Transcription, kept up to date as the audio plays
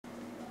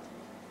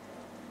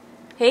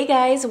Hey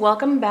guys,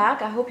 welcome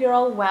back. I hope you're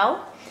all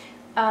well.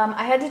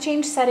 I had to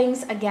change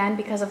settings again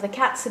because of the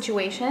cat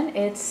situation.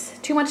 It's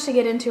too much to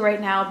get into right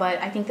now, but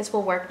I think this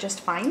will work just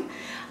fine.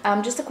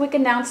 Just a quick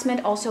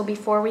announcement also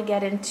before we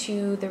get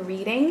into the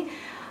reading.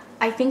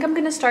 I think I'm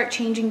going to start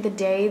changing the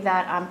day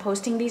that I'm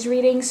posting these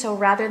readings. So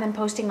rather than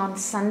posting on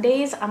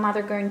Sundays, I'm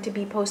either going to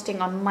be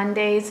posting on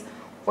Mondays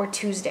or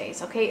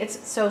Tuesdays. Okay,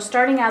 so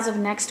starting as of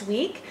next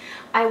week,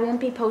 I won't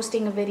be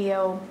posting a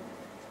video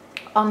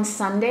on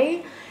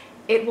Sunday.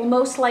 It will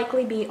most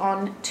likely be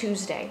on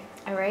Tuesday.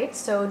 All right,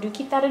 so do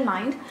keep that in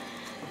mind.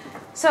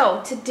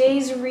 So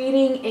today's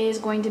reading is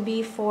going to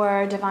be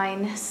for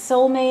divine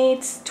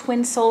soulmates,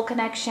 twin soul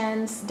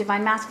connections,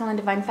 divine masculine,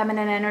 divine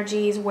feminine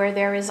energies, where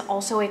there is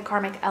also a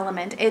karmic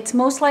element. It's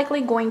most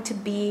likely going to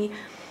be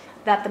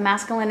that the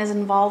masculine is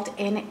involved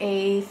in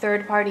a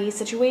third-party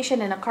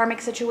situation, in a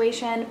karmic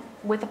situation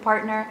with a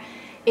partner.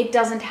 It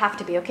doesn't have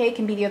to be, okay? It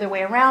can be the other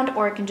way around,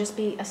 or it can just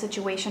be a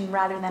situation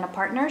rather than a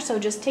partner. So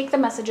just take the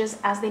messages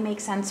as they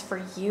make sense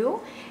for you.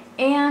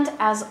 And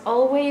as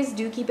always,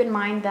 do keep in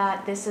mind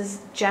that this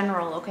is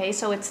general, okay?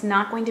 So it's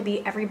not going to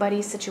be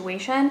everybody's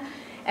situation.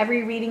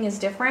 Every reading is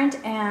different,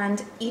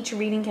 and each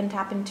reading can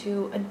tap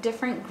into a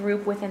different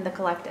group within the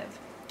collective.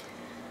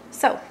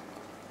 So,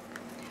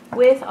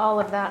 with all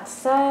of that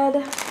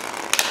said,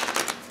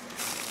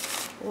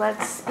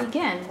 let's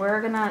begin.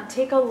 We're gonna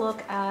take a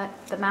look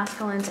at the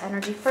masculine's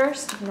energy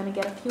first. I'm gonna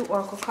get a few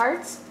oracle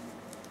cards,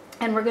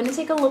 and we're gonna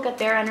take a look at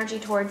their energy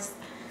towards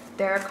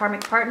their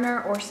karmic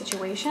partner or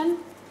situation,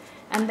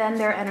 and then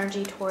their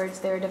energy towards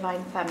their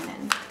divine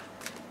feminine.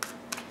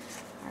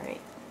 All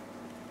right.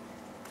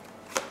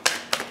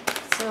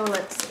 So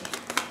let's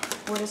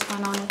see. What is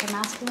going on with the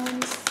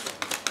masculines?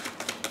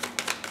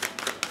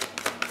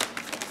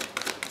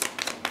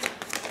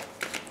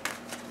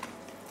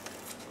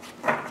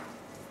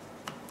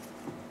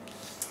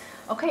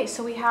 Okay,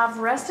 so we have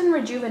rest and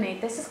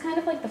rejuvenate. This is kind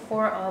of like the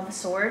Four of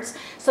Swords.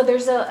 So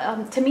there's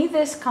a, to me,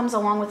 this comes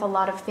along with a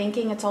lot of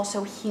thinking. It's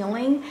also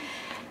healing.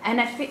 And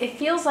it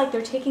feels like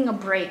they're taking a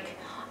break.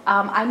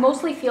 I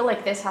mostly feel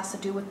like this has to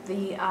do with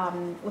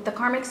the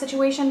karmic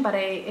situation, but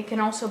it can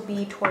also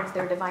be towards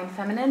their divine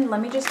feminine.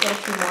 Let me just get a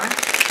few more.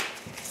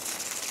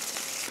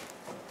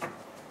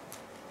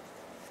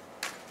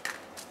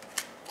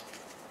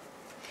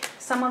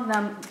 Some of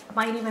them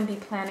might even be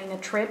planning a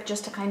trip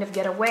just to kind of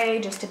get away,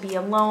 just to be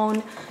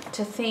alone,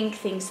 to think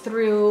things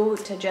through,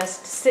 to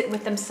just sit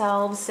with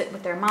themselves, sit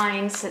with their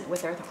minds, sit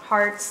with their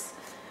hearts.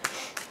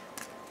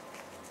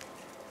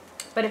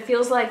 But it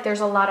feels like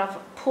there's a lot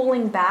of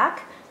pulling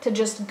back to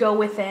just go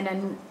within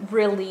and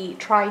really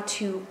try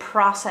to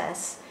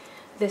process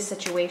this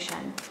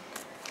situation.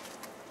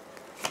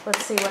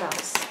 Let's see what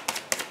else.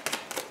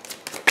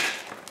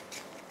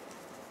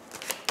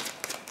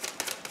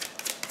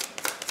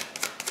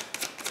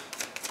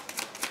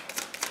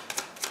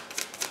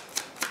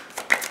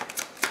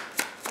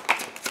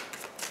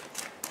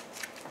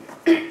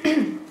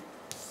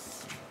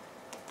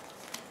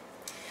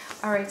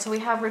 All right, so we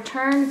have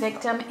return,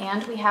 victim,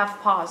 and we have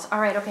pause. All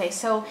right, okay,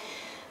 so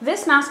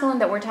this masculine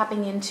that we're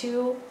tapping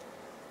into,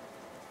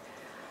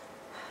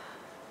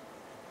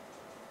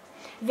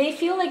 they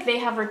feel like they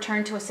have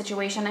returned to a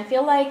situation. I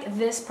feel like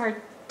this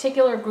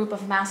particular group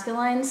of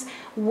masculines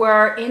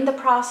were in the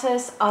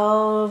process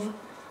of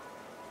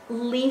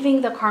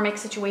leaving the karmic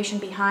situation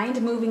behind,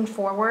 moving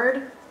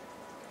forward.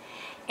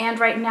 And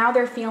right now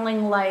they're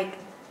feeling like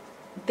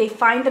they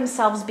find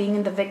themselves being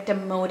in the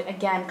victim mode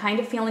again, kind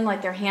of feeling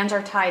like their hands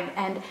are tied.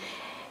 And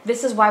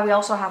this is why we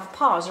also have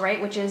pause,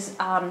 right? Which is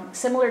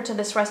similar to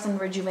this rest and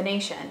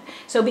rejuvenation.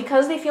 So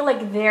because they feel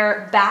like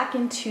they're back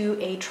into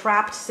a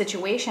trapped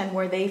situation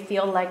where they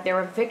feel like they're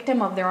a victim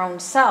of their own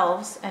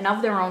selves and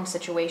of their own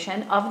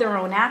situation, of their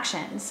own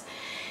actions,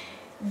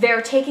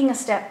 they're taking a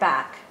step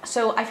back.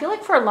 So I feel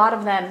like for a lot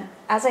of them,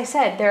 as I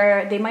said,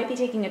 they might be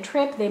taking a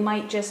trip. They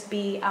might just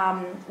be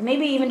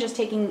maybe even just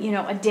taking, you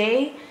know, a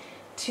day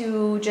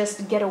to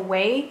just get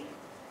away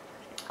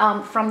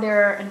from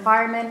their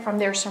environment, from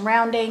their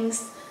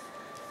surroundings,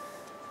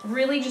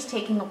 really just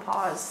taking a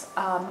pause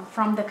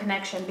from the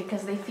connection,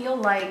 because they feel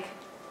like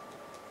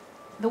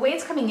the way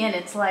it's coming in,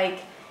 it's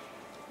like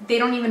they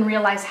don't even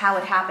realize how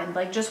it happened.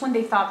 Like just when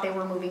they thought they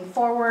were moving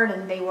forward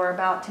and they were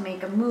about to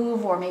make a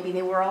move, or maybe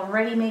they were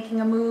already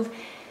making a move,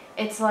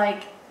 it's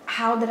like,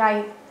 how did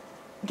I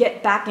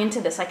get back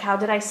into this? Like, how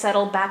did I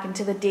settle back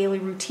into the daily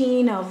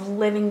routine of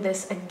living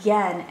this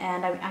again?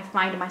 And I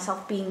find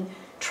myself being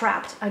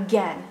trapped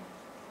again.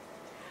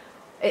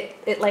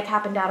 It like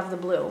happened out of the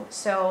blue.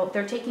 So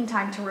they're taking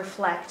time to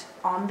reflect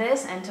on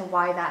this and to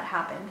why that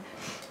happened.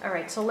 All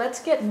right, so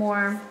let's get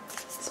more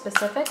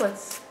specific.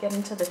 Let's get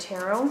into the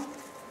tarot.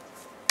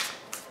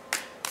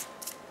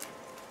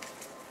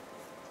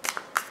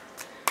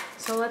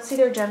 So let's see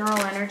their general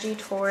energy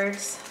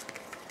towards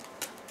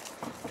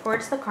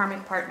the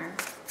karmic partner.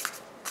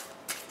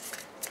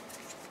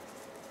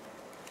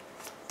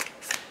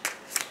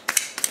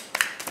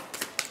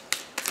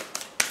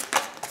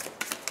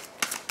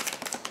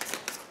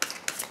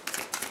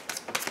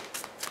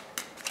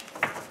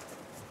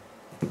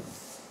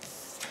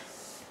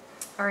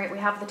 All right, we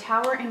have the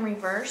Tower in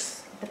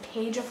reverse, the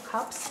Page of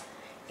Cups,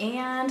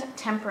 and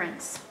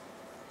Temperance.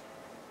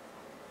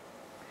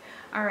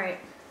 All right.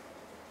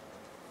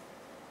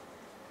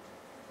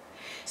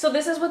 So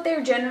this is what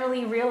they're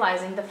generally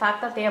realizing, the fact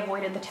that they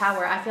avoided the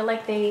Tower. I feel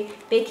like they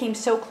came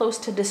so close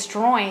to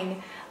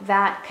destroying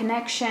that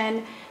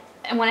connection.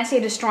 And when I say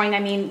destroying,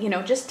 I mean, you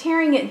know, just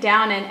tearing it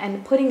down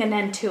and putting an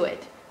end to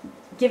it,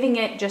 giving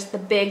it just the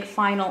big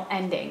final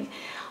ending.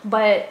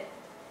 But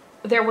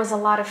there was a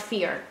lot of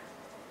fear.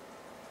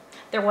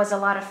 There was a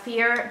lot of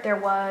fear. There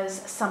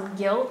was some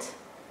guilt.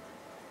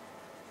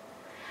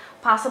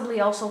 Possibly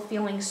also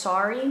feeling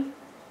sorry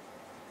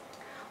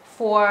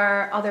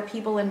for other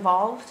people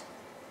involved.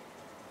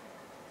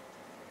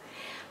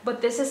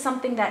 But this is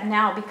something that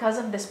now, because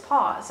of this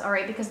pause, all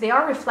right, because they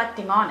are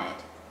reflecting on it,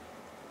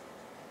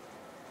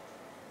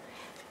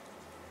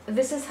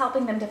 this is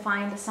helping them to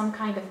find some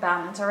kind of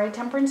balance, all right?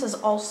 Temperance is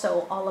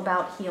also all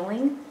about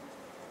healing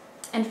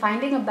and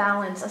finding a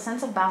balance, a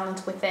sense of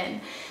balance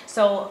within.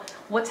 So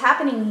what's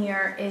happening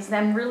here is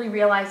them really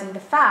realizing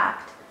the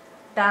fact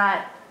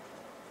that,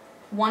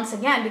 once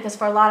again, because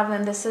for a lot of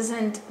them, this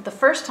isn't the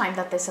first time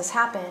that this has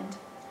happened,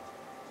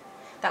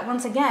 that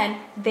once again,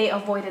 they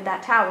avoided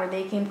that Tower.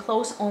 They came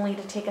close only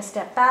to take a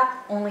step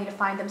back, only to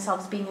find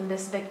themselves being in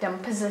this victim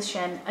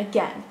position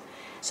again.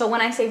 So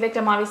when I say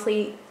victim,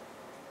 obviously,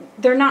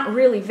 they're not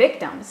really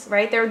victims,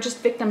 right? They're just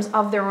victims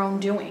of their own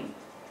doing.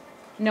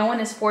 No one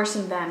is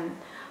forcing them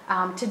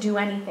to do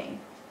anything.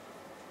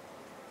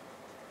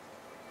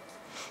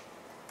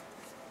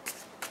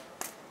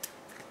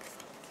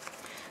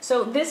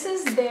 So this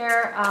is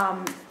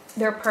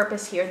their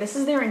purpose here. This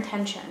is their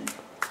intention.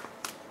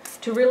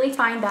 To really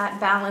find that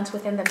balance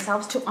within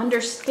themselves, to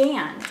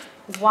understand,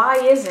 why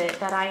is it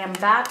that I am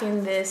back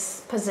in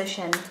this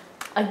position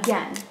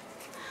again?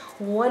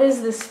 What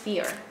is this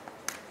fear?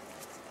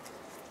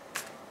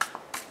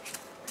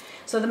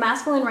 So the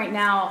masculine right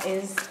now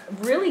is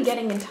really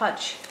getting in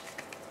touch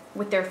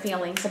with their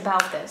feelings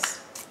about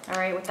this, all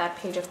right, with that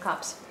Page of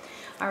Cups.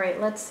 All right,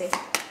 let's see.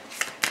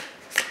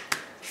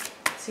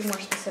 Let's see more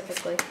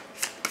specifically.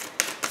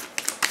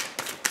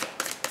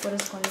 What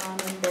is going on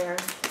in their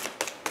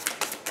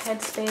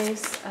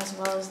headspace as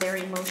well as their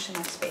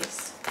emotional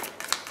space.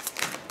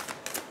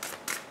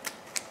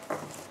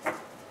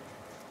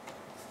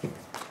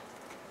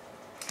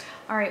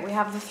 All right, we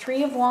have the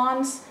Three of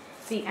Wands,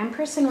 the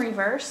Empress in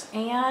reverse,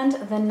 and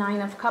the Nine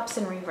of Cups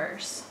in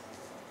reverse.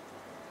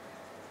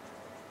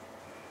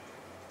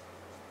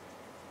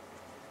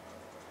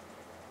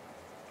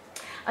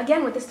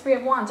 Again, with this Three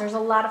of Wands, there's a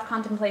lot of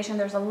contemplation,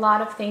 there's a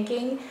lot of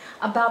thinking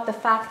about the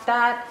fact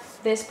that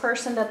this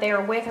person that they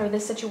are with, or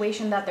this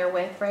situation that they're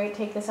with, right,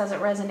 take this as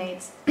it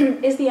resonates,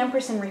 is the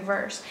Empress in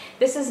reverse.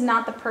 This is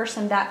not the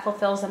person that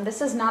fulfills them.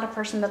 This is not a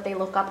person that they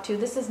look up to.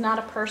 This is not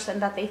a person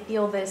that they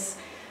feel this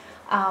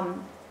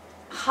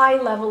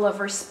high level of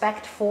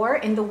respect for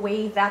in the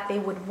way that they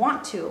would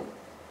want to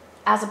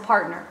as a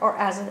partner or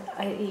as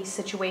a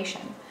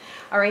situation.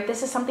 All right,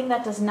 this is something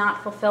that does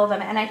not fulfill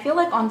them. And I feel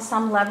like on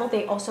some level,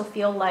 they also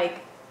feel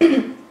like,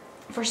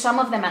 for some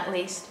of them at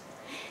least,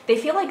 they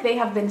feel like they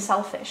have been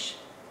selfish.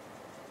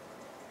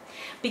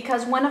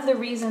 Because one of the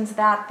reasons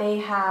that they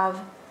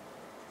have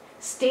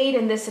stayed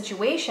in this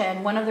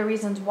situation, one of the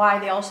reasons why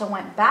they also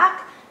went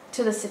back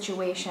to the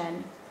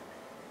situation,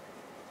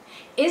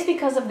 is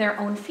because of their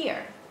own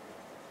fear.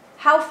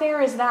 How fair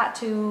is that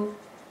to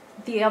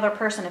the other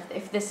person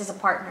if this is a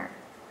partner?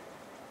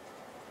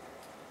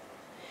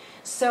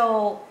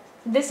 So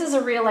this is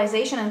a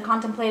realization and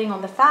contemplating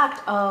on the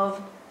fact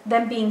of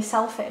them being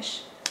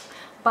selfish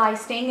by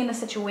staying in a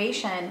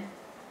situation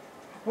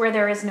where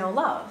there is no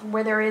love,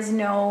 where there is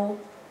no...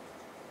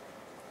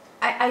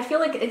 I feel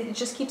like it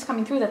just keeps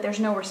coming through that there's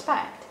no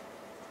respect.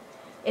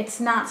 It's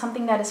not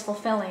something that is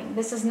fulfilling.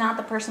 This is not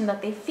the person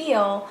that they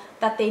feel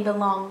that they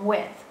belong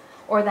with,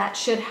 or that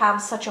should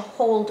have such a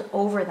hold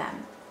over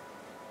them.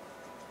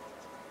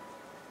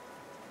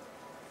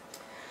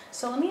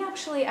 So let me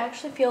I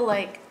actually feel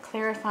like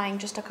clarifying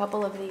just a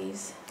couple of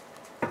these.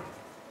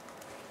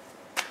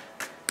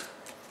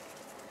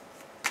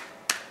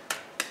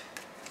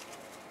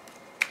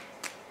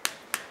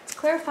 Let's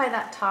clarify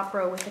that top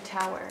row with the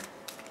Tower.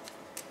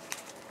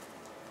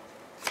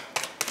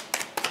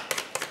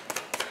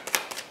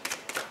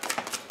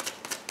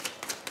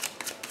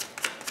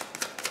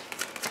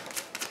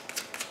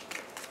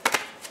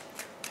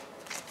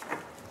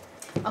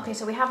 Okay,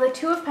 so we have the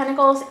Two of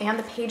Pentacles and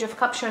the Page of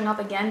Cups showing up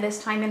again,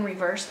 this time in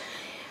reverse.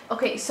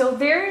 Okay, so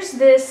there's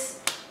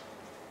this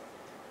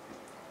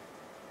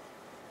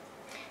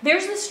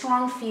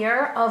strong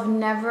fear of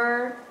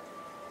never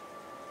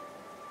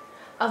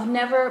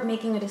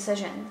making a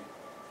decision,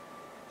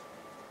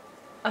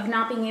 of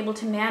not being able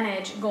to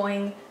manage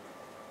going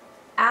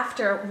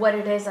after what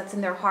it is that's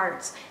in their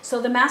hearts.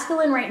 So the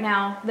masculine right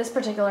now, this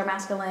particular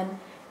masculine,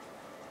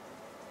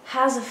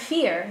 has a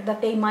fear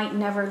that they might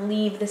never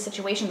leave the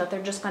situation, that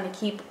they're just going to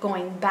keep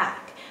going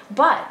back.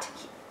 But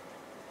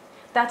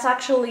that's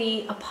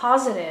actually a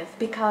positive,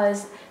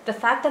 because the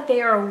fact that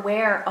they are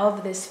aware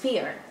of this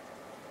fear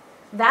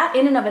that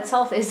in and of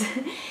itself is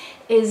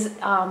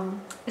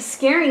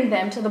scaring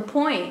them to the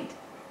point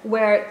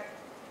where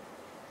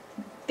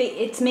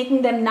it's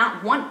making them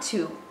not want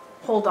to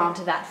hold on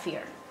to that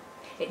fear.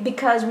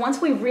 Because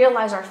once we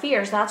realize our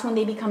fears, that's when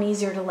they become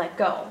easier to let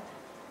go.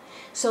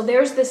 So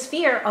there's this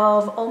fear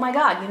of, oh my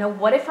God, you know,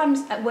 what if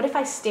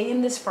I stay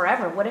in this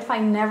forever? What if I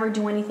never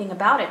do anything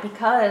about it?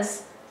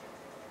 Because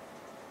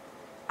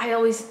I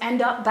always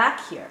end up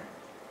back here.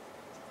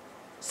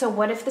 So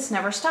what if this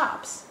never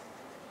stops?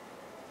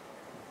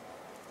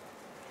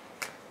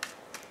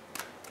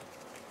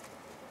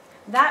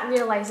 That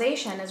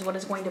realization is what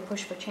is going to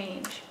push for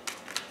change.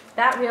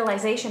 That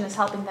realization is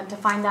helping them to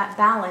find that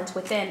balance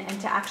within and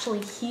to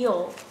actually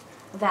heal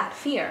that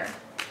fear.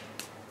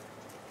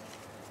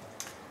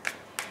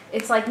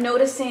 It's like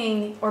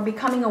noticing or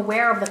becoming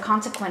aware of the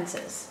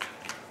consequences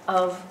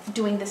of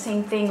doing the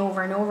same thing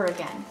over and over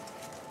again.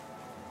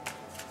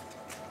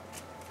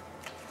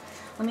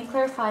 Let me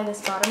clarify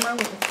this bottom row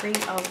with the Three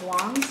of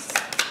Wands.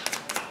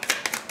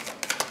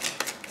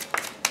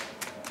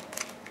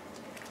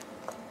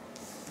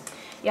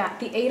 Yeah,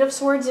 the Eight of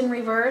Swords in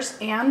reverse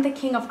and the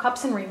King of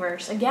Cups in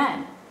reverse.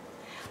 Again,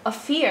 a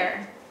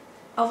fear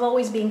of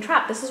always being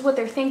trapped. This is what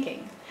they're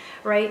thinking,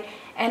 right?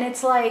 And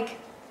it's like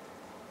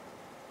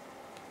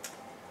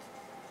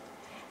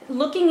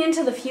looking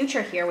into the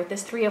future here with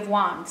this Three of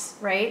Wands,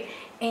 right?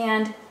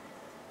 And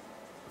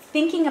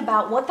thinking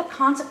about what the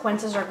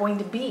consequences are going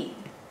to be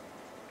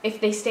if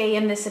they stay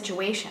in this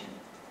situation.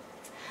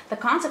 The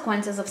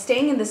consequences of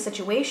staying in this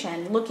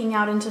situation, looking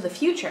out into the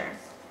future,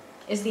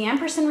 is the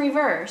Empress in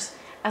reverse,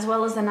 as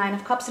well as the Nine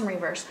of Cups in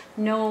reverse.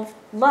 No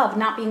love,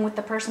 not being with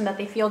the person that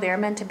they feel they are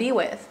meant to be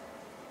with.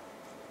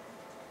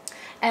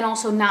 And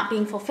also not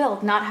being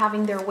fulfilled, not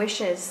having their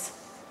wishes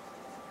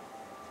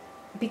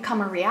become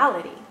a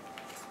reality.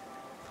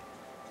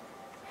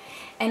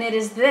 And it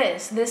is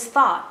this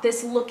thought,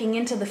 this looking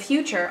into the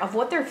future of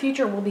what their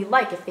future will be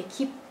like if they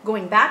keep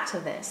going back to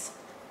this,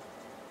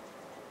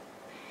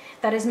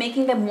 that is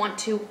making them want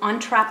to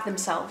untrap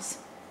themselves.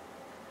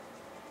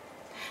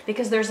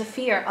 Because there's a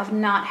fear of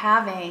not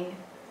having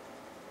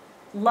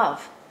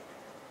love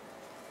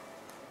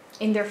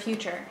in their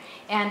future.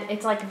 And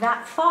it's like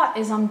that thought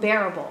is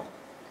unbearable.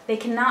 They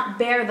cannot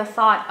bear the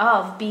thought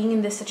of being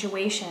in this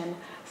situation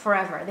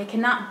forever. They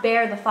cannot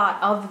bear the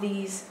thought of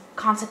these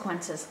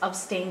consequences of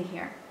staying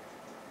here.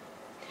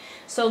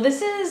 So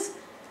this is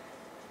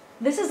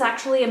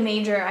actually a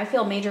major, I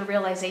feel, major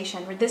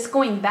realization. Where this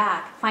going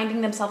back,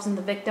 finding themselves in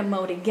the victim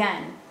mode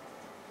again,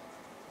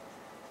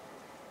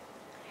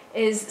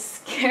 is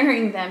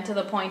scaring them to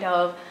the point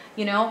of,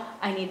 you know,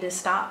 I need to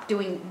stop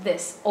doing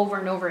this over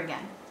and over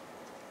again.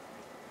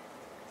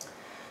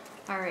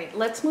 All right,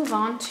 let's move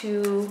on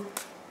to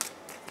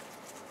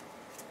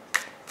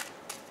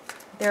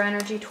their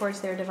energy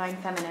towards their divine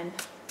feminine.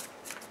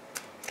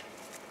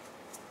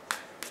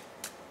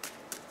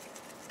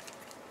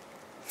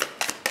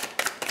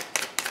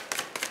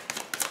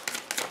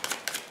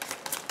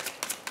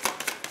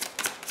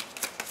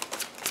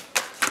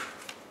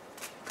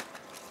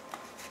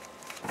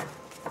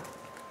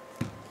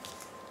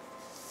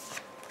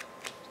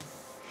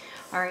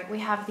 All right, we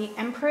have the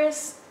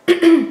Empress,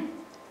 the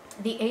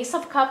Ace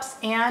of Cups,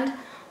 and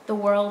the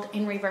World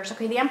in reverse.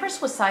 Okay, the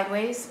Empress was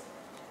sideways,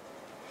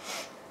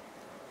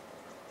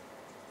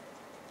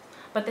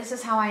 but this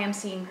is how I am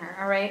seeing her,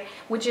 all right?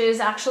 Which is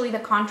actually the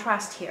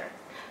contrast here,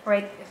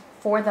 right?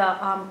 For the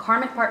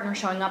Karmic partner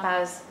showing up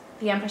as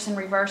the Empress in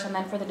reverse, and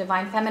then for the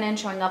Divine Feminine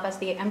showing up as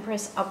the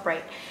Empress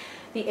upright.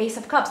 The Ace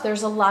of Cups,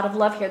 there's a lot of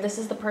love here. This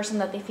is the person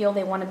that they feel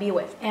they want to be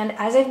with. And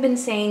as I've been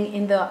saying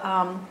in the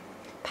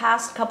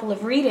past couple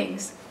of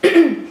readings,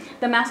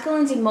 the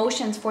masculine's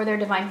emotions for their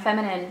divine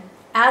feminine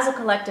as a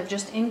collective,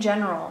 just in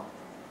general,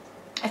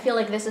 I feel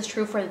like this is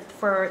true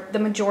for the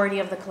majority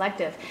of the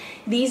collective.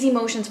 These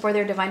emotions for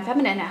their divine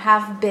feminine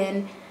have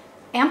been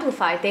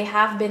amplified. They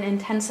have been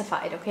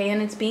intensified, okay?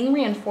 And it's being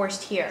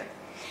reinforced here.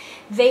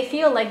 They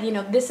feel like, you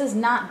know, this is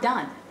not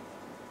done.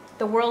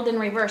 The World in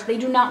reverse, they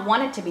do not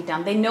want it to be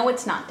done. They know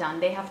it's not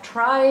done. They have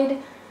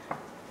tried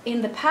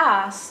in the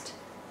past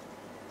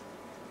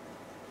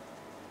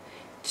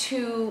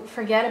to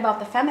forget about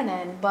the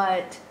feminine,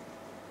 but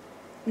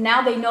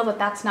now they know that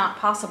that's not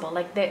possible.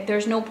 Like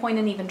there's no point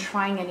in even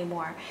trying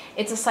anymore.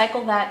 It's a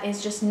cycle that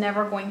is just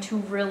never going to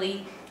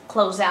really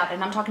close out.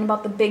 And I'm talking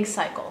about the big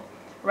cycle,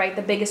 right?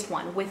 The biggest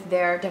one with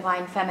their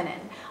divine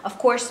feminine. Of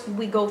course,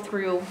 we go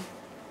through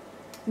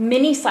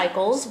mini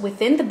cycles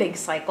within the big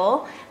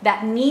cycle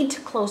that need to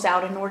close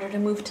out in order to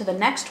move to the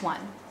next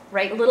one,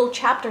 right? Little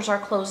chapters are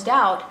closed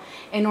out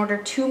in order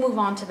to move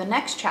on to the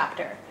next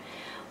chapter.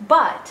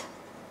 But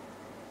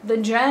the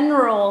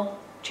general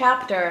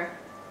chapter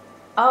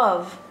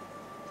of,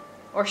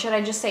 or should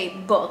I just say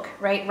book,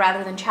 right,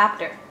 rather than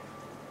chapter,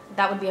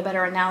 that would be a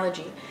better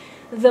analogy.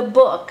 The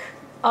book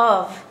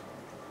of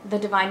the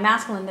divine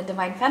masculine, the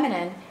divine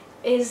feminine,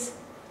 is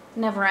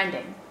never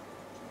ending.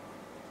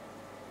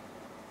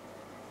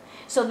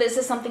 So this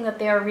is something that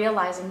they are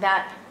realizing,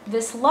 that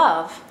this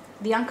love,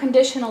 the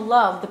unconditional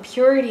love, the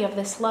purity of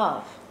this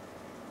love,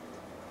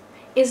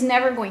 is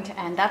never going to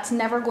end. That's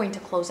never going to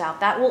close out.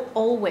 That will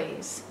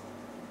always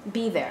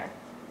be there.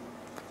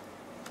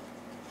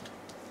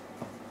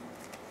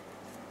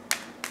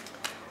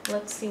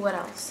 Let's see what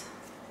else.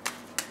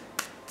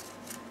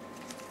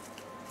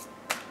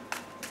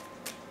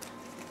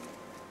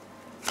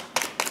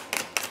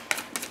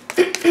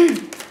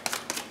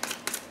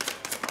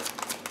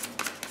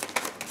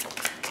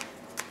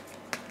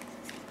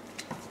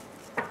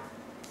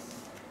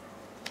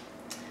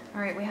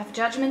 All right, we have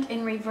Judgment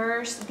in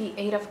reverse, the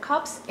Eight of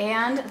Cups,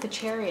 and the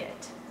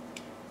Chariot.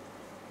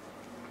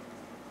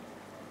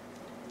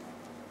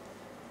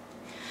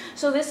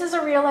 So this is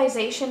a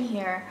realization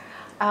here.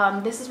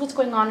 This is what's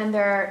going on in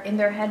their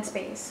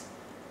headspace.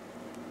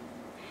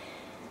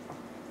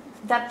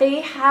 That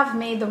they have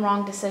made the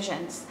wrong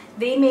decisions.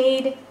 They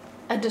made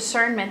a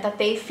discernment that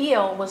they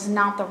feel was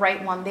not the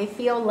right one. They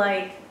feel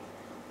like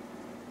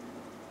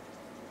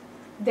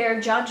their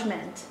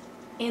judgment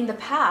in the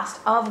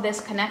past of this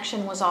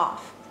connection was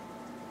off.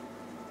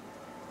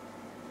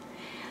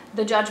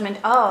 The judgment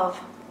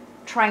of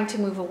trying to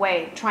move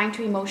away, trying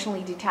to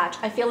emotionally detach.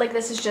 I feel like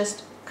this is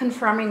just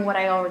confirming what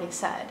I already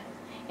said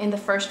in the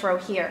first row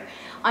here.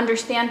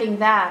 Understanding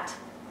that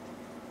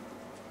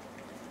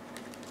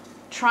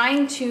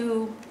trying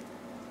to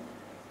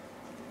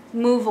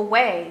move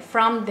away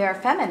from their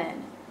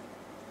feminine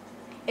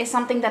is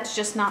something that's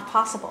just not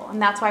possible. And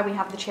that's why we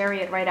have the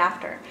Chariot right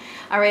after.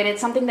 All right,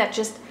 it's something that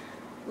just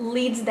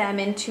leads them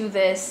into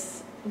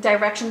this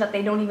direction that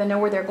they don't even know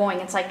where they're going.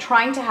 It's like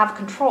trying to have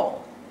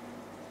control.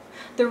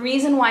 The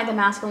reason why the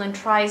masculine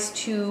tries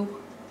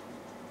to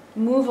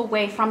move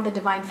away from the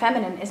divine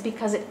feminine is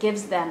because it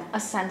gives them a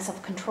sense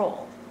of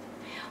control.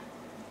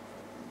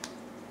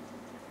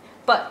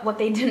 But what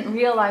they didn't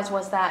realize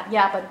was that,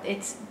 yeah, but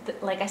it's,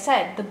 like I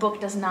said, the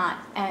book does not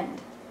end.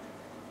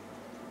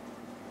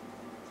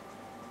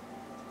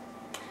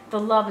 The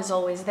love is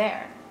always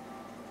there.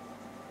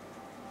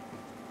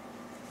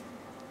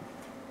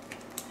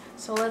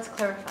 So let's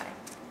clarify.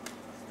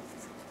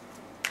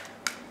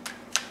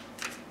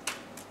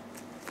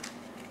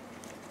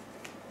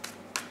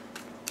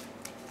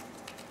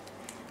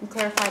 And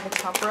clarify the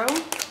top row.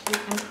 The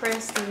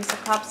Empress, the Ace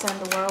of Cups, and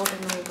the World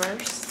in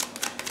reverse.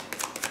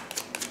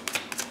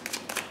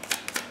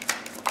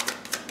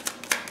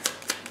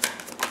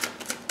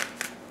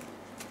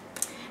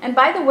 And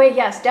by the way,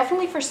 yes,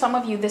 definitely for some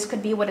of you, this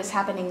could be what is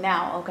happening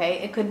now, okay?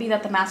 It could be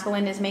that the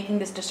masculine is making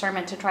this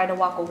discernment to try to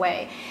walk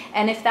away.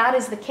 And if that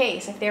is the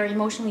case, if they're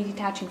emotionally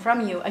detaching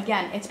from you,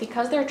 again, it's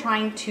because they're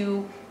trying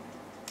to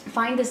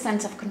find a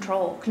sense of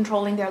control,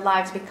 controlling their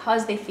lives,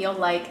 because they feel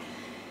like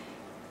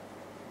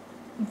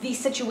the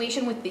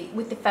situation with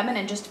the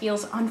feminine just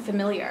feels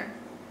unfamiliar.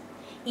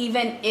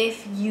 Even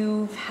if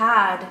you've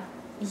had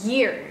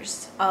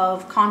years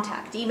of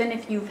contact, even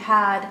if you've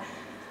had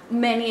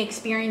many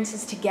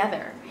experiences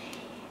together,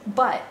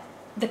 but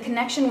the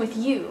connection with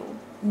you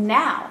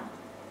now,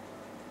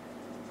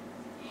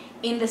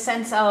 in the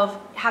sense of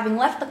having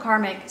left the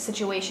karmic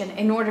situation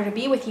in order to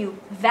be with you,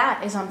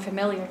 that is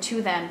unfamiliar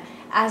to them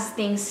as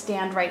things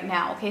stand right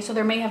now. Okay, so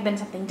there may have been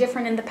something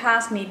different in the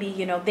past. Maybe,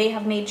 you know, they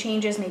have made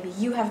changes, maybe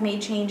you have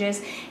made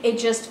changes. It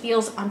just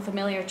feels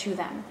unfamiliar to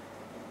them.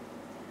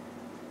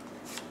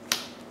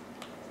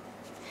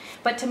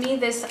 But to me,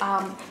 this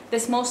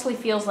mostly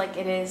feels like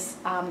it is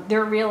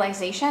their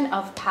realization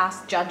of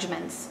past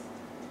judgments.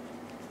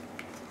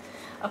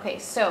 Okay,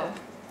 so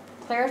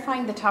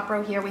clarifying the top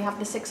row here, we have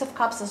the Six of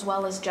Cups as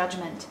well as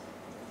Judgment.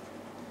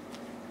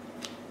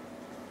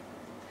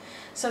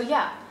 So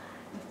yeah,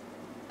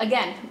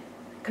 again,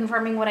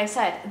 confirming what I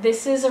said,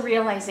 this is a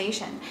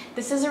realization.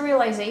 This is a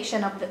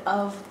realization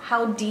of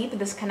how deep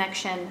this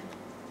connection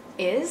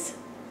is.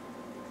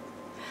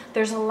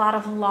 There's a lot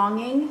of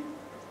longing,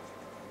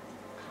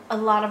 a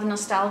lot of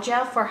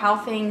nostalgia for how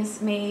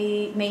things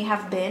may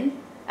have been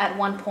at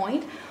one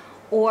point,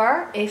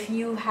 or if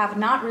you have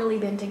not really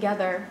been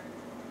together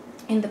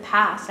in the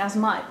past as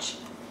much,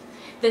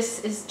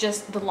 this is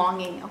just the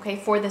longing, okay,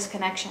 for this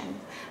connection,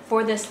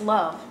 for this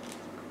love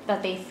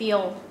that they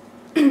feel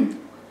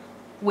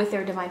with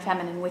their divine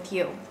feminine, with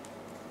you.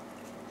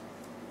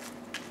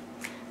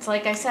 It's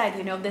like I said,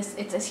 you know,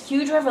 it's a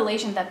huge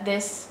revelation that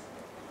this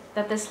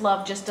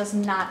love just does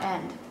not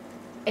end.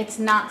 It's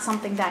not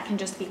something that can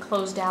just be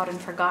closed out and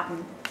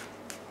forgotten.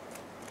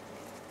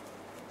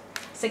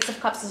 Six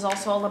of Cups is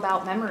also all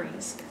about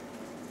memories.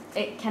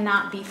 It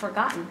cannot be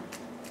forgotten.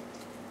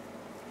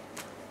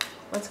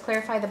 Let's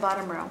clarify the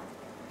bottom row.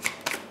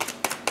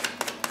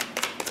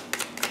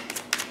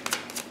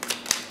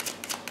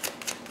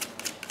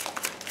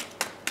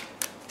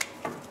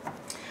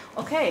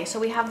 Okay, so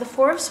we have the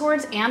Four of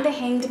Swords and the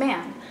Hanged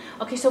Man.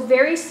 Okay, so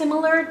very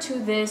similar to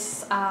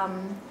this,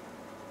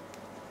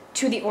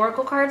 to the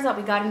Oracle cards that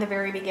we got in the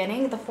very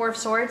beginning. The Four of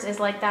Swords is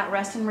like that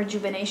rest and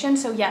rejuvenation.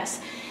 So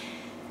yes,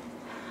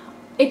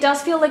 it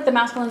does feel like the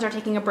masculines are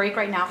taking a break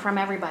right now from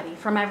everybody,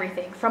 from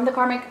everything, from the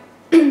karmic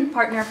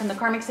partner, from the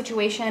karmic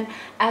situation,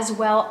 as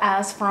well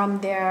as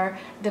from their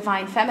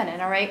divine feminine,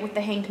 all right? With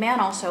the Hanged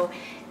Man also,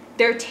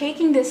 they're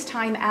taking this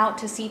time out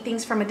to see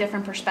things from a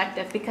different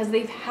perspective because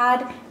they've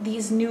had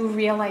these new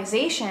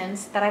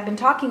realizations that I've been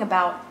talking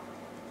about,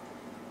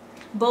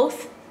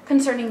 both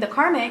concerning the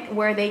karmic,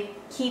 where they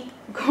keep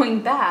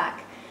going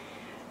back,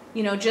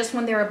 you know, just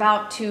when they're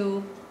about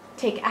to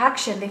take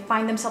action, they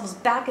find themselves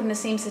back in the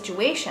same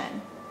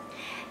situation.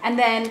 And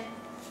then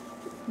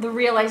the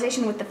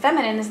realization with the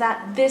feminine is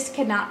that this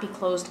cannot be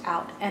closed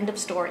out. End of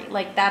story.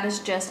 Like, that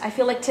is just, I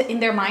feel like in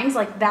their minds,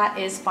 like, that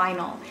is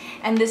final.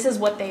 And this is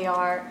what they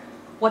are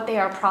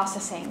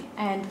processing.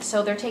 And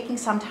so they're taking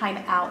some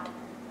time out.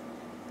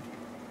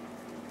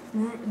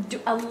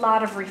 A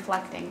lot of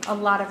reflecting.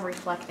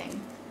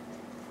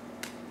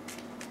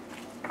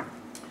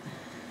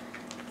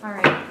 All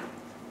right.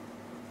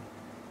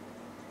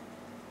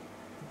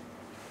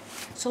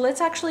 So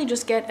let's actually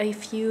just get a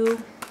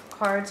few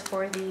cards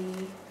for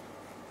the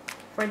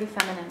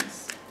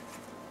feminines.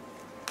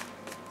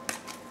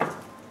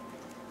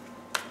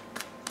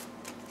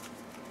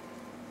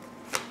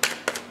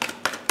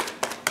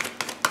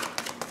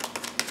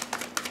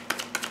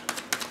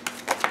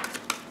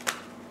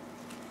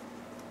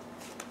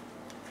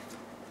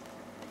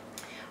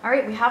 All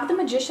right, we have the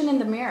Magician in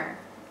the Mirror.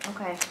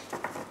 Okay.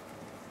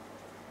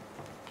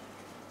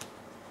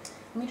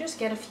 Let me just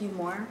get a few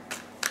more.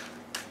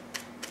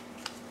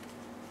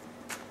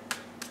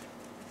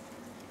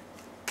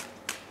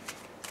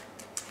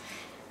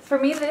 For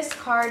me, this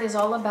card is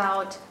all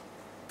about,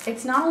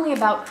 it's not only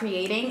about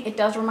creating, it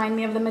does remind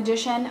me of the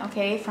Magician,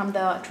 okay, from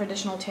the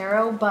traditional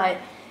tarot, but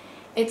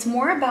it's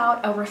more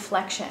about a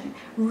reflection,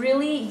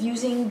 really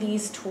using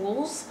these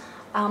tools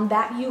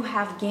that you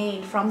have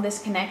gained from this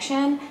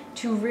connection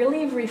to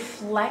really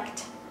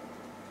reflect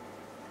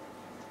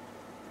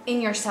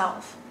in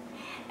yourself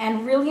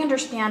and really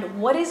understand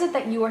what is it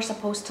that you are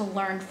supposed to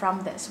learn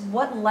from this.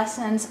 What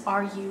lessons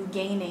are you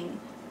gaining?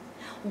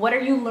 What are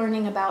you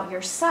learning about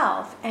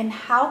yourself? And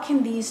how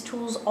can these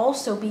tools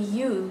also be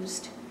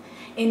used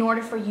in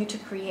order for you to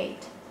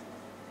create?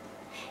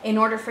 In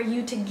order for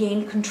you to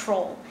gain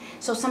control?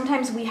 So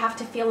sometimes we have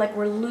to feel like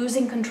we're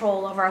losing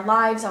control of our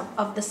lives,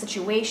 of the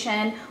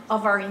situation,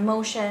 of our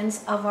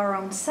emotions, of our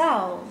own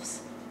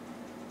selves,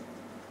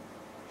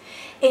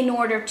 in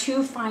order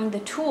to find the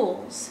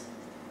tools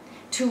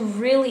to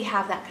really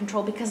have that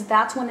control, because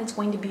that's when it's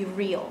going to be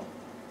real.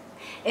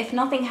 If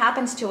nothing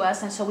happens to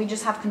us and so we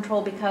just have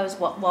control because,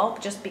 well,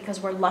 just because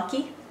we're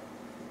lucky,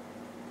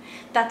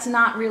 that's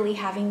not really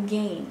having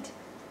gained.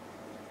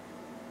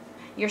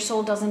 Your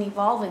soul doesn't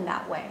evolve in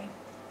that way.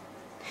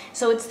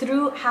 So it's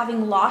through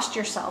having lost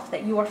yourself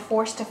that you are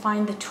forced to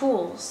find the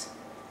tools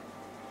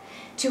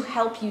to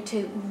help you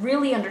to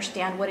really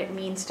understand what it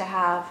means to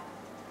have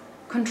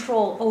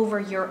control over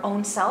your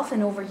own self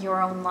and over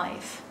your own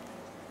life.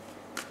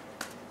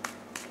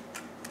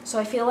 So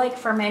I feel like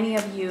for many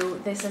of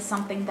you, this is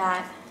something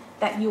that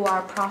you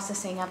are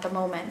processing at the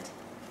moment.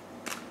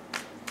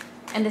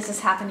 And this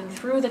is happening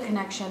through the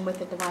connection with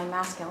the Divine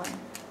Masculine.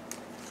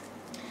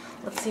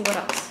 Let's see what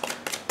else.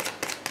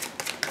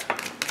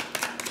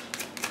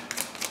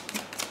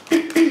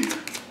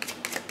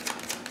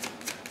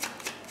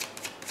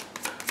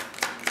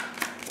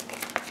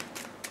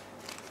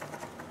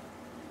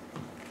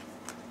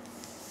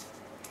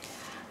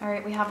 All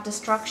right, we have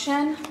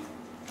destruction,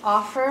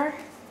 offer,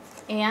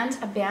 and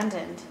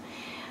abandoned.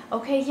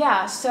 Okay,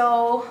 yeah,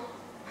 so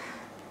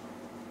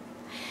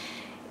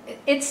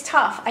it's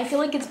tough. I feel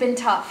like it's been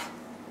tough,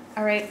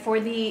 all right, for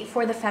the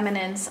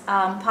feminines,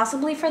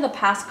 possibly for the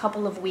past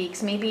couple of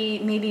weeks, maybe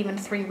even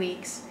 3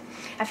 weeks.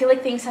 I feel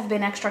like things have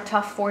been extra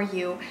tough for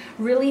you,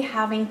 really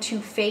having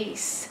to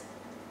face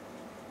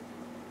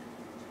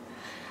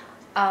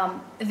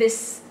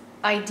this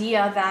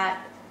idea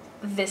that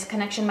this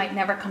connection might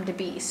never come to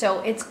be. So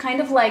it's kind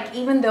of like,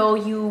 even though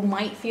you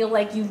might feel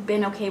like you've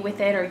been okay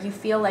with it, or you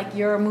feel like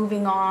you're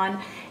moving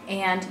on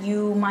and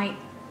you might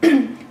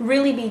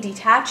really be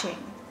detaching,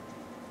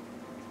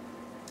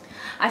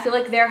 I feel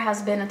like there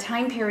has been a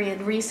time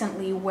period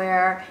recently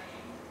where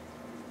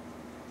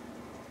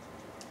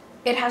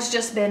it has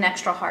just been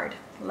extra hard.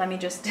 Let me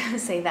just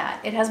say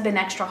that. It has been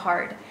extra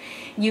hard.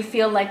 You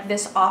feel like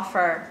this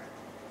offer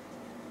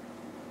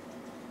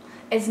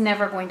is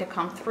never going to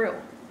come through.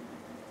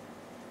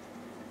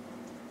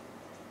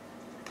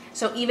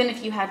 So even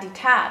if you had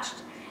detached,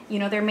 you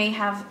know, there may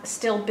have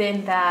still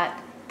been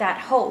that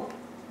hope.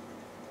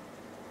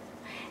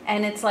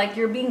 And it's like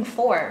you're being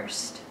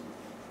forced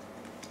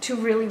to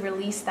really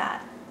release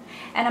that.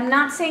 And I'm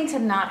not saying to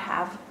not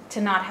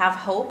have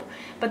hope,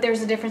 but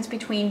there's a difference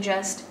between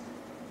just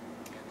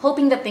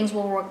hoping that things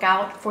will work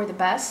out for the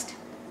best,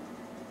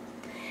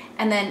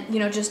 and then, you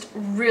know, just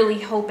really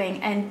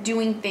hoping and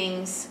doing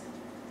things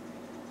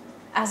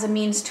as a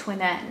means to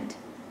an end.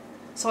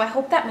 So I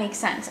hope that makes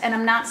sense. And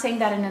I'm not saying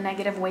that in a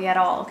negative way at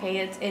all, okay?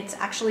 It's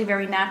actually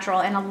very natural,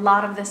 and a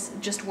lot of this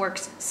just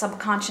works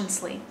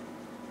subconsciously.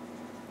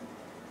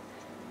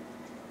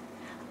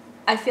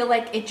 I feel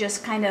like it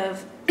just kind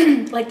of,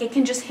 like it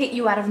can just hit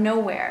you out of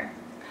nowhere,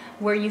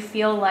 where you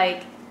feel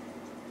like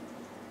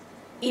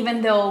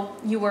even though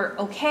you were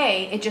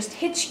okay, it just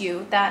hits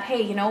you that,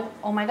 hey, you know,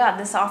 oh my God,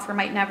 this offer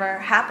might never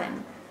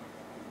happen.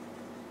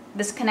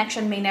 This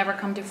connection may never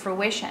come to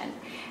fruition.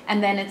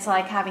 And then it's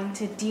like having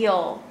to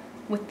deal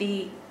with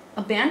the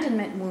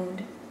abandonment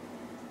wound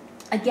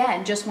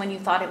again, just when you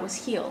thought it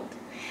was healed.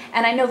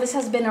 And I know this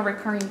has been a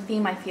recurring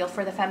theme, I feel,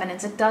 for the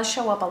feminines. It does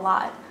show up a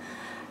lot.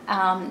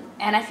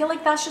 And I feel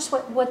like that's just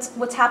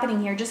what's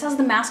happening here. Just as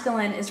the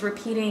masculine is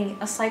repeating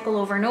a cycle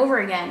over and over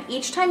again,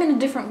 each time in a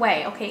different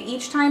way, okay?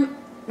 Each time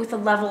with a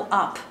level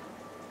up.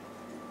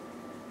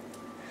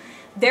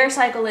 Their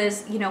cycle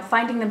is, you know,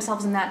 finding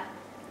themselves in that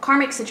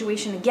karmic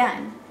situation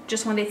again,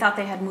 just when they thought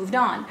they had moved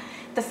on.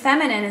 The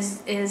feminine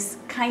is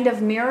kind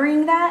of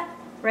mirroring that,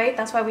 right?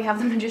 That's why we have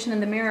the magician in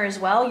the mirror as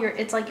well.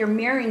 It's like you're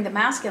mirroring the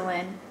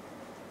masculine,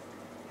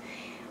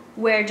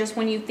 where just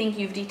when you think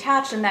you've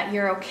detached and that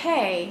you're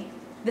okay,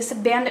 this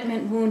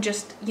abandonment wound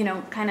just, you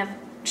know, kind of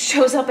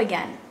shows up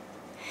again.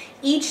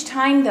 Each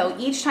time though,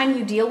 each time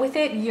you deal with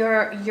it,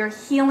 you're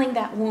healing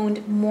that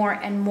wound more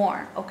and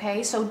more,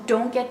 okay? So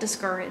don't get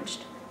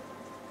discouraged.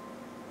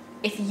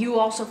 If you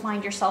also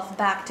find yourself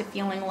back to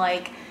feeling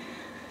like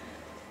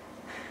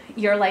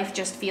your life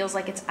just feels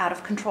like it's out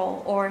of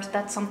control, or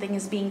that something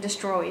is being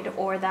destroyed,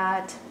 or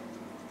that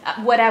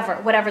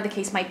whatever the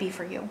case might be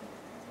for you,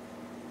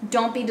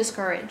 don't be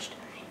discouraged.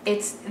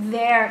 It's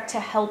there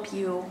to help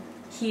you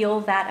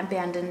heal that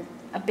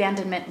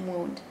abandonment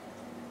wound.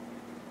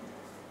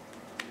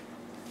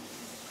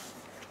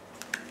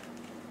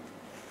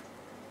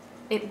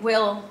 It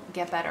will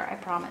get better, I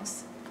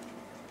promise.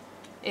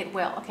 It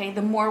will, okay?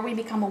 The more we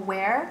become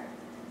aware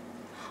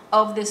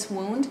of this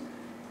wound,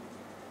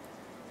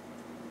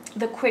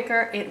 the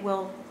quicker it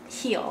will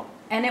heal.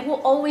 And it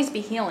will always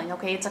be healing,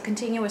 okay? It's a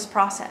continuous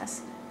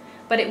process.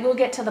 But it will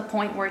get to the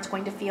point where it's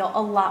going to feel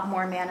a lot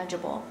more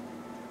manageable.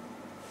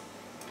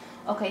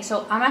 Okay,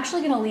 so I'm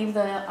actually going to leave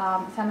the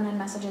feminine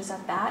messages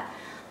at that.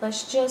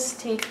 Let's just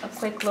take a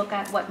quick look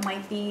at what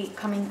might be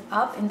coming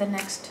up in the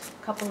next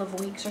couple of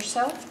weeks or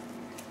so.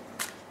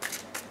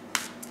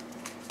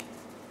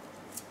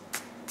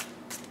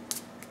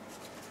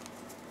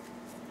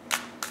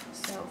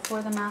 So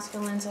for the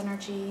masculine's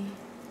energy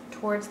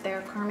towards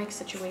their karmic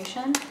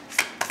situation.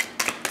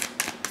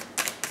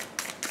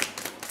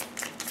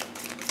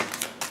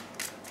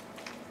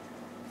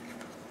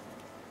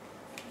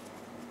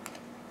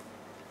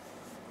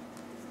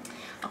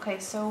 Okay,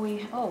 so we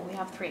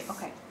have three.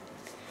 Okay.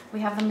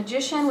 We have the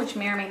Magician, which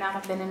may or may not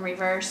have been in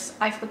reverse.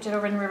 I flipped it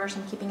over in reverse.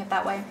 I'm keeping it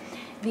that way.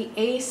 The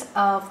Ace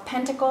of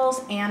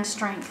Pentacles and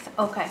Strength.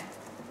 Okay.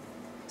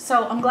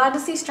 So I'm glad to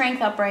see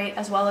Strength upright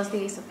as well as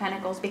the Ace of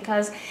Pentacles,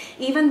 because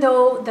even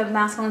though the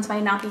masculines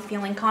might not be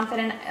feeling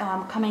confident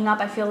coming up,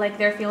 I feel like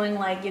they're feeling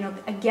like, you know,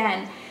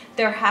 again,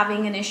 they're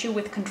having an issue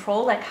with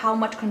control. Like, how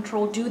much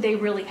control do they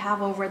really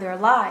have over their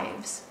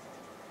lives?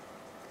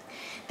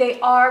 They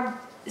are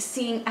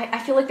seeing, I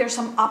feel like there's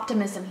some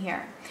optimism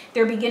here.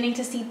 They're beginning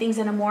to see things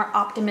in a more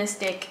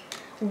optimistic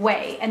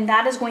way. And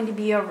that is going to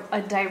be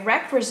a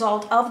direct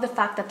result of the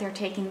fact that they're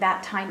taking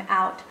that time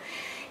out.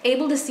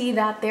 Able to see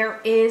that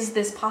there is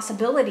this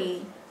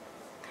possibility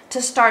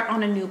to start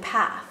on a new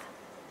path.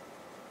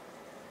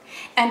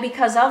 And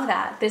because of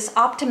that, this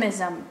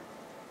optimism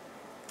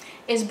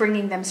is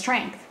bringing them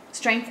strength.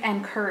 Strength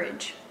and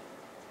courage.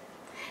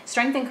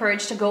 Strength and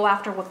courage to go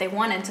after what they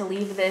want and to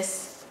leave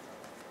this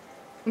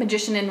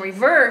Magician in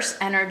reverse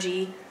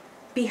energy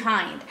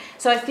behind.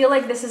 So I feel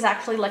like this is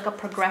actually like a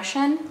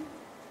progression,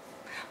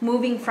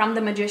 moving from the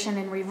Magician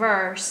in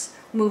reverse,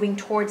 moving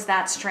towards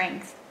that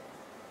strength.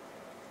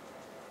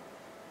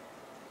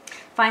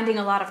 Finding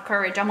a lot of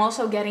courage. I'm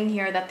also getting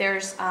here that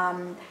there's,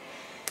 I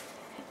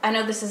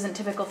know this isn't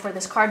typical for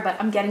this card, but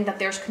I'm getting that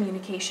there's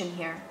communication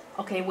here,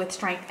 okay, with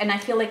strength. And I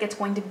feel like it's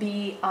going to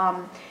be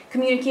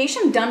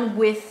communication done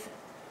with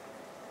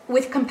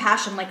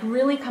compassion, like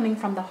really coming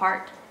from the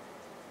heart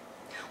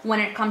when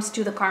it comes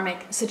to the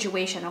karmic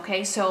situation,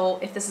 okay? So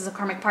if this is a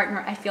karmic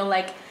partner, I feel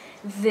like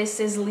this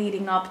is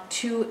leading up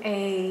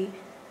to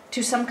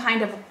some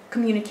kind of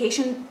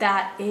communication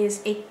that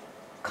is a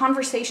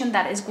conversation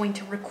that is going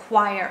to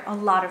require a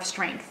lot of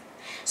strength.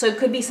 So it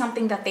could be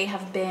something that they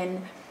have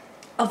been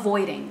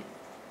avoiding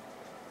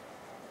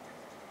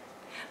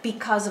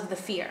because of the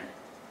fear,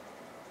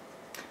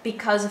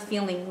 because of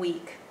feeling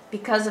weak,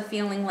 because of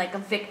feeling like a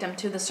victim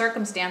to the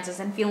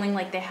circumstances and feeling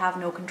like they have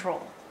no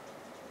control.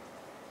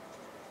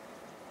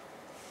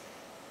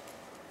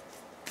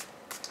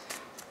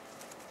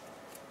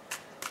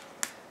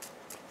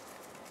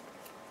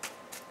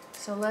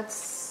 So let's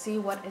see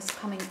what is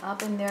coming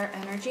up in their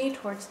energy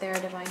towards their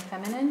divine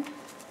feminine.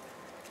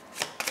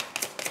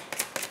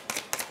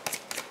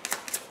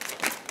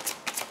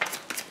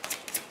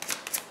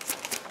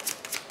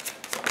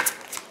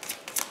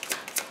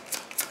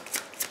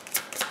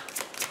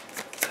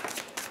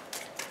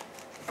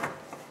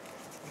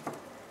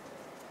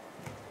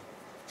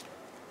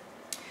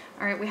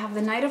 All right, we have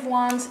the Knight of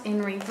Wands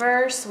in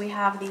reverse, we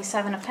have the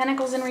Seven of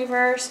Pentacles in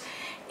reverse,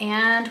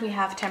 and we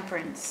have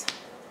Temperance.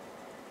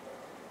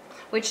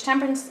 which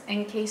Temperance,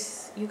 in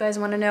case you guys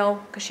want to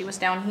know, because she was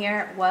down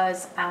here,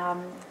 was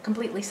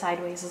completely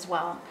sideways as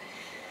well.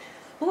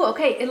 Ooh,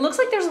 okay, it looks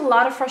like there's a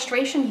lot of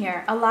frustration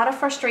here. A lot of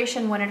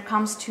frustration when it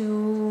comes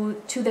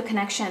to the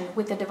connection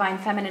with the Divine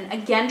Feminine.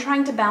 Again,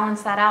 trying to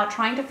balance that out,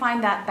 trying to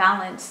find that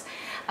balance.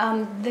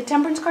 The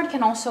Temperance card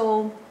can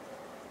also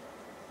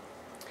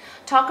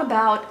talk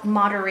about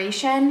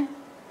moderation.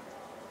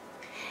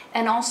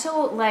 And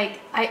also,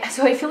 like,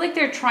 so I feel like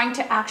they're trying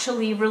to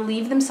actually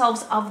relieve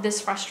themselves of this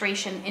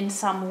frustration in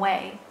some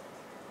way.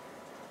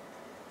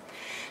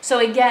 So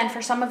again,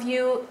 for some of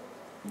you,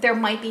 there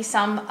might be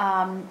some,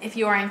 if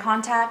you are in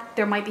contact,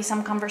 there might be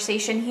some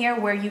conversation here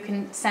where you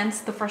can sense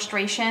the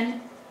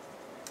frustration.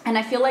 And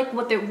I feel like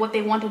what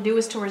they want to do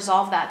is to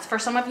resolve that. For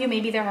some of you,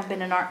 maybe there have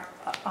been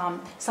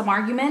some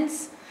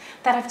arguments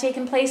that have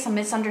taken place, some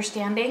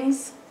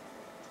misunderstandings.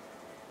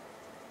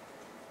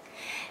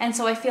 And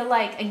so I feel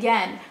like,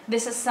 again,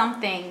 this is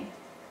something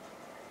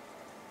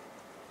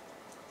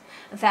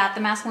that the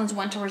masculines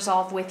want to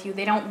resolve with you.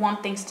 They don't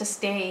want things to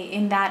stay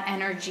in that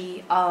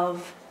energy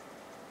of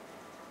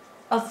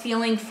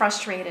feeling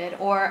frustrated,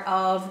 or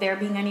of there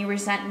being any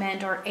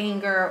resentment or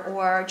anger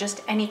or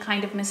just any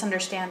kind of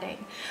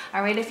misunderstanding.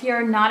 All right, if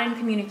you're not in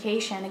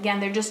communication,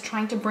 again, they're just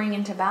trying to bring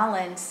into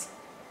balance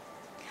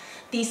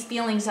these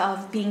feelings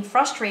of being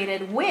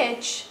frustrated,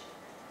 which,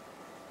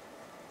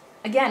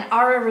 again,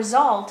 are a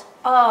result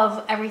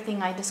of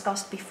everything I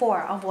discussed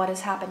before, of what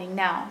is happening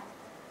now.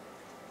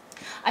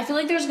 I feel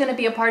like there's going to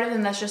be a part of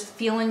them that's just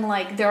feeling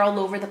like they're all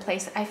over the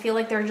place. I feel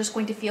like they're just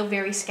going to feel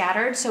very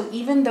scattered. So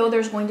even though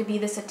there's going to be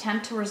this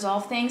attempt to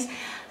resolve things,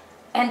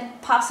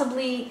 and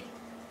possibly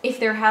if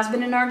there has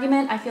been an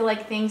argument, I feel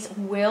like things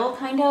will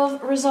kind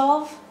of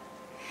resolve.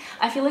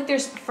 I feel like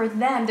for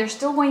them, there's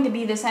still going to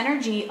be this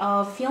energy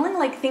of feeling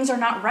like things are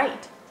not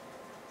right.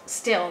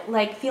 Still,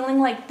 like feeling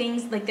like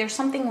things, like there's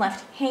something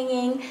left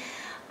hanging,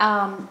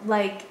 and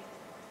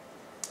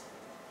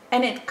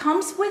it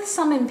comes with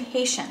some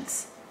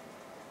impatience.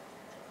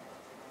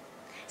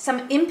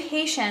 Some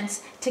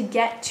impatience to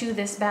get to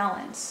this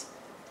balance.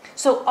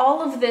 So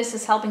all of this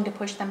is helping to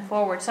push them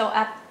forward. So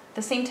at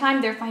the same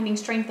time, they're finding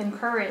strength and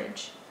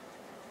courage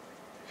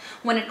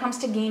when it comes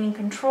to gaining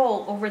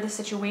control over the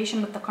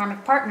situation with the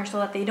karmic partner, so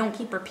that they don't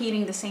keep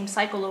repeating the same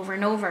cycle over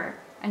and over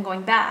and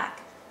going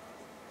back.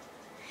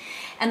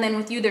 And then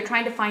with you, they're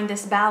trying to find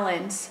this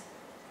balance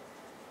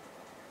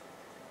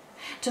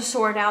to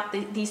sort out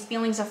these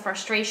feelings of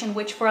frustration,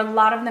 which for a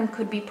lot of them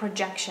could be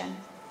projection.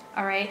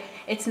 All right,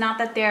 it's not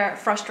that they're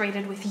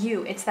frustrated with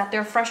you, it's that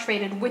they're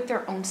frustrated with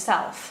their own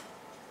self,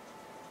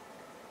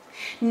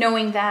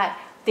 knowing that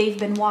they've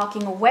been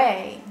walking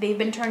away, they've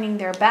been turning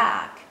their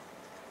back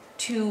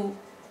to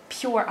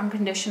pure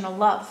unconditional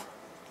love,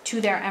 to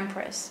their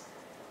Empress,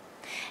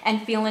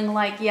 and feeling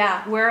like,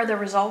 yeah, where are the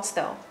results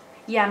though?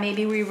 Yeah,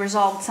 maybe we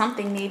resolved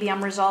something, maybe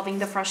I'm resolving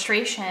the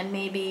frustration,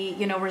 maybe,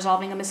 you know,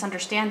 resolving a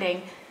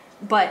misunderstanding,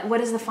 but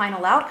what is the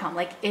final outcome?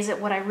 Like, is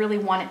it what I really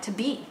want it to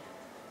be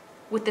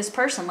with this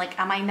person? Like,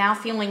 am I now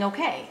feeling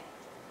okay?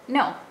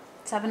 No.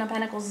 Seven of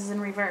Pentacles is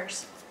in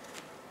reverse.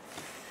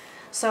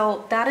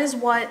 So that is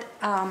what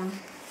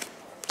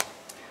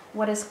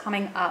is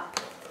coming up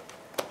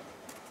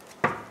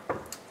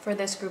for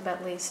this group,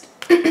 at least.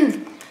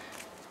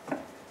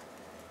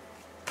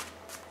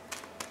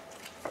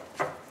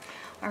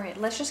 All right,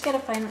 let's just get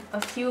a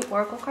few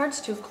oracle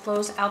cards to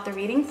close out the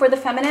reading. For the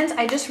feminines,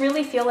 I just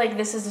really feel like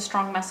this is a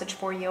strong message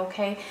for you,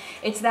 okay?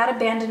 It's that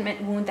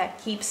abandonment wound that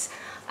keeps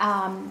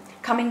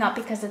coming up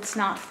because it's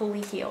not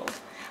fully healed.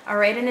 All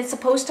right, and it's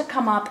supposed to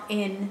come up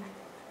in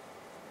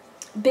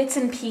bits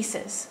and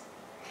pieces,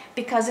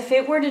 because if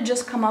it were to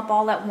just come up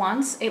all at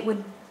once, it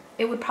would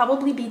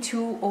probably be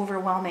too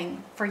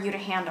overwhelming for you to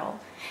handle.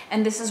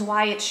 And this is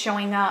why it's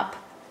showing up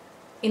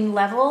in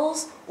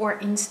levels or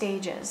in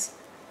stages.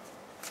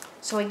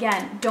 So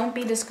again, don't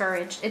be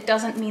discouraged. It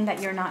doesn't mean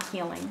that you're not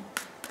healing.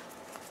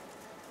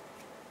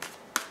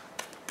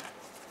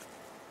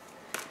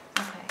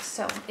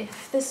 So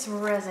if this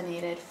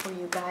resonated for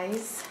you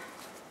guys,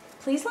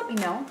 please let me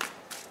know.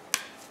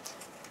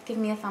 Give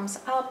me a thumbs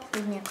up,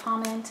 leave me a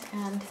comment,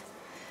 and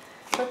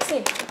let's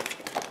see.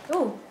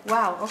 Oh,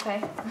 wow,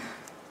 okay.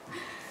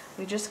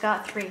 We just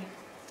got 3.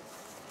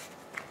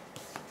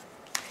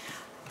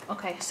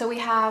 Okay, so we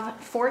have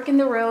fork in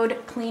the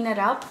road, clean it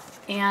up,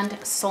 and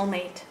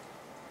soulmate.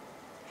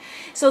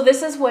 So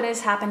this is what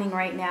is happening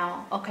right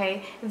now,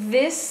 okay?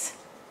 This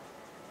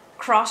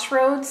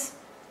crossroads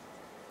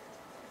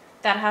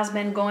that has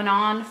been going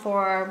on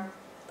for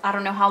I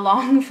don't know how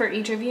long for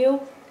each of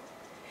you.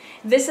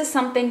 This is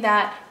something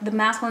that the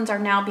masculines are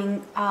now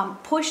being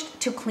pushed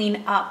to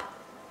clean up,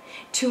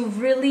 to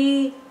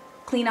really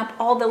clean up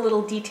all the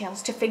little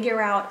details, to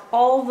figure out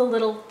all the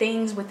little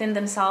things within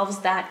themselves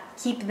that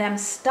keep them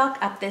stuck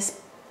at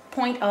this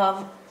point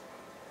of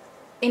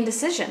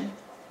indecision,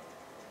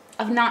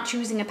 of not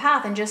choosing a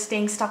path and just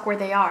staying stuck where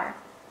they are.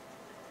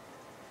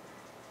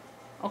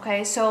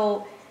 Okay,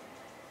 so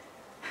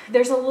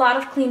there's a lot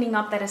of cleaning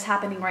up that is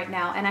happening right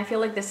now, and I feel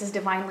like this is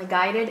divinely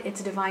guided.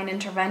 It's divine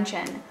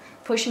intervention,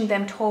 pushing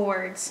them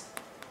towards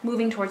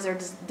moving towards their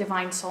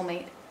divine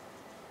soulmate.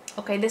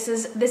 Okay, this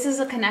is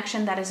a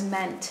connection that is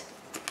meant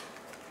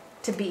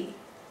to be.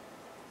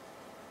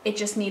 It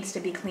just needs to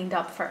be cleaned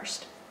up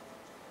first.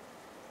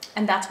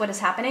 And that's what is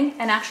happening.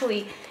 And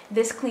actually,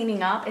 this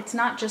cleaning up, it's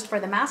not just for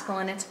the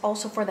masculine, it's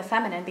also for the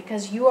feminine,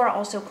 because you are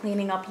also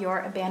cleaning up your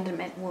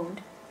abandonment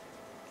wound.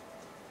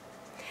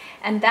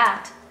 And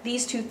that,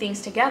 these two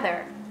things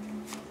together,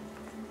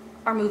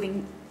 are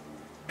moving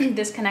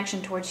this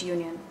connection towards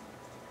union.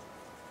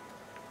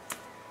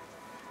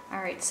 All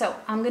right, so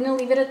I'm gonna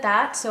leave it at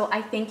that. So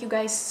I thank you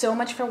guys so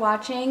much for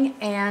watching,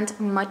 and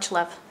much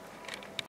love.